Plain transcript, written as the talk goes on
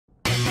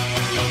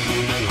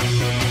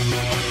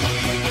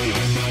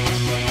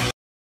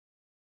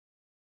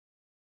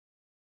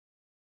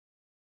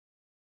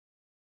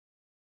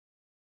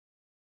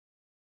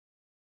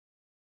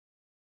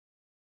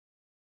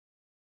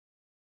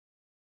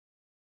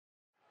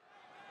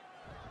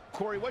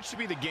Corey, what should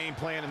be the game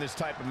plan in this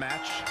type of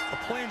match? A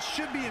plan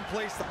should be in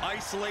place to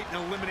isolate and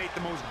eliminate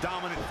the most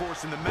dominant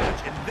force in the match,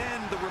 and then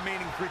the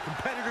remaining 3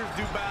 competitors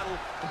do battle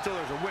until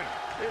there's a winner.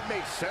 It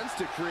makes sense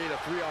to create a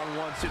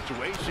 3-on-1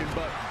 situation,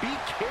 but be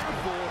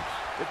careful.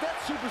 If that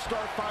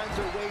superstar finds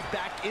their way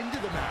back into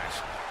the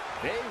match,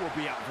 they will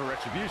be out for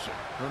retribution.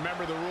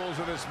 Remember the rules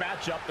of this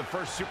matchup. The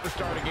first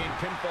superstar to gain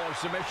pinfall or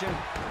submission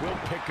will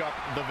pick up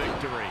the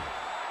victory.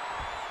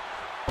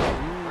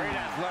 Great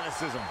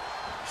athleticism.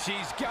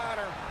 She's got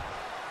her.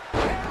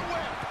 Hair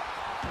whip.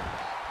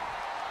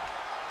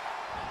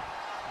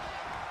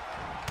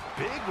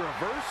 Big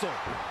reversal.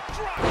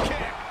 Drop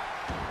kick.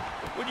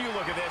 When you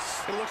look at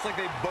this, It looks like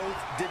they both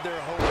did their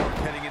homework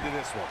heading into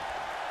this one.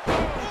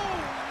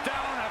 boom,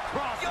 down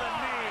across the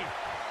knee.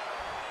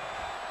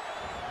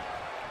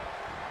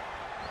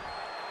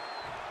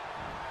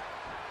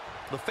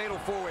 The Fatal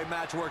 4-Way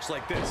match works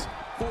like this.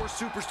 4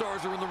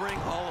 superstars are in the ring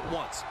all at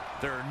once.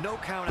 There are no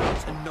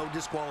countouts and no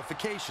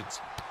disqualifications.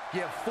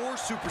 You have 4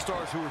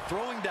 superstars who are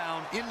throwing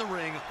down in the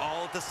ring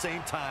all at the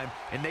same time,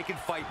 and they can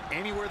fight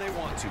anywhere they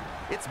want to.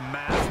 It's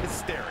mass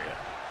hysteria.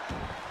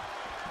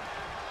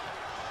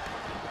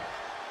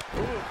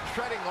 Ooh,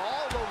 treading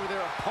all over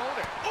their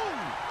opponent. Ooh!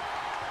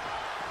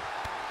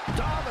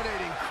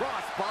 Dominating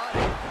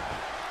crossbody.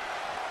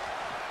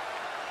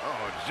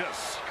 Oh,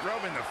 just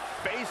scrubbing the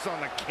face on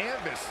the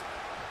canvas.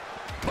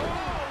 Oh,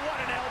 what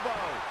an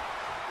elbow.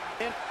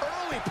 An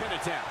early pin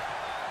attempt.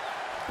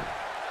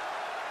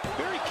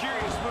 Very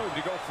curious move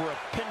to go for a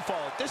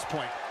pinfall at this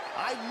point.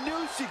 I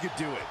knew she could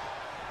do it.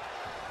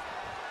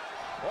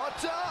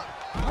 Watch out!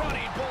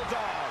 Running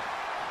bulldog.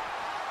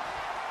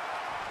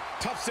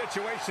 Tough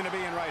situation to be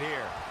in right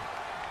here.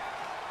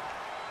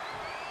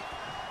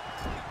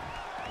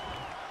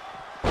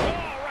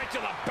 Oh, right to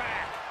the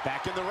back.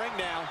 Back in the ring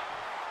now.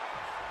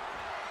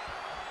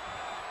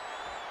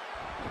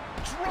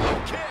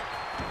 Drop kick.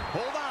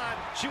 Hold on.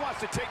 She wants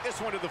to take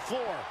this one to the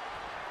floor.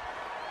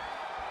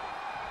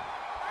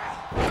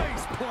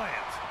 Face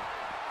plant.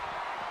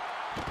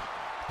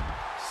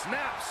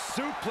 Snap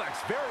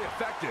suplex. Very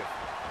effective.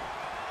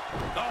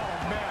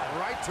 Oh, man.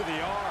 Right to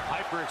the arm.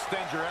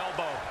 Hyperextend your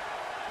elbow.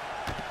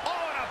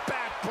 Oh, and a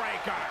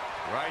backbreaker.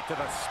 Right to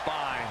the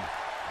spine.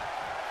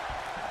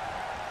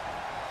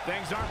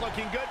 Things aren't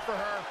looking good for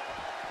her.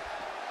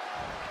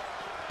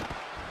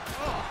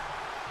 Oh.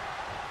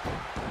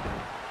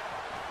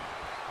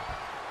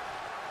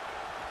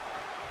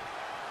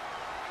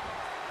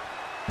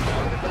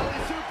 Belly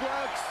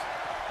suplex.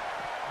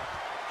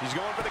 She's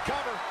going for the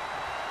cover.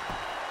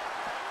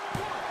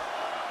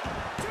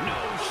 No,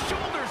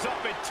 shoulders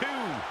up at 2.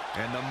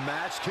 And the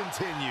match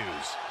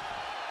continues.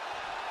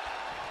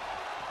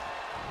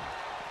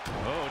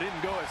 Oh,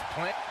 didn't go as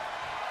planned.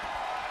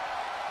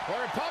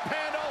 Or pump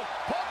handle.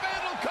 Pump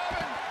handle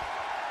coming.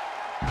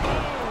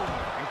 Boom!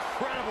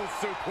 Incredible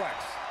suplex.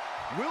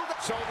 Will the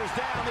shoulders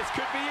down. This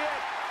could be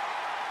it.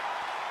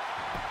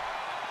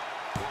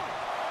 1,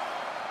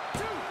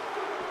 2,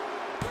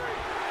 3.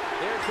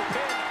 There's the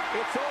pin.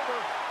 It's over.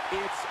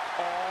 It's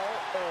all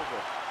over.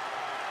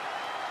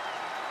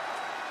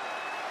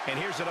 And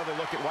here's another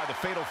look at why the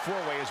Fatal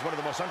 4-Way is one of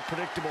the most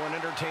unpredictable and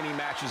entertaining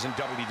matches in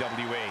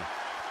WWE.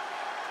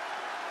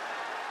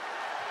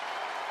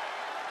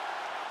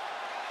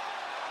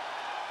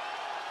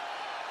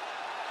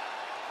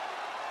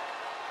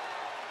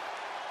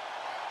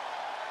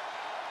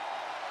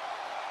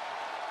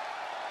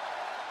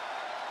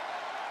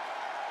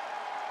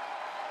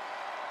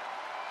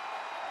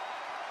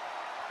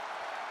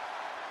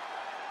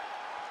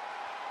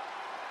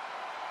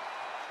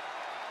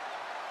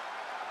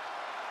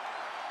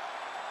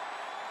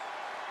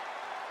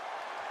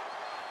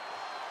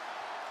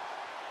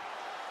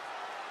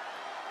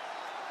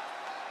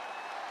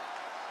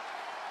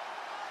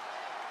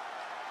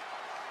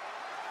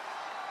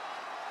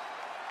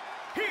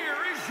 Here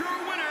is your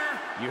winner.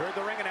 You heard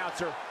the ring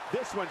announcer.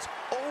 This one's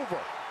over.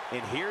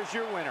 And here's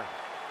your winner.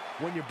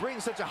 When you bring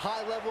such a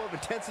high level of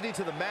intensity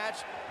to the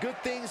match, good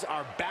things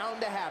are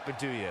bound to happen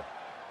to you.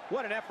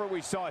 What an effort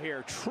we saw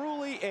here.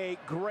 Truly a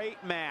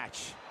great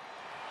match.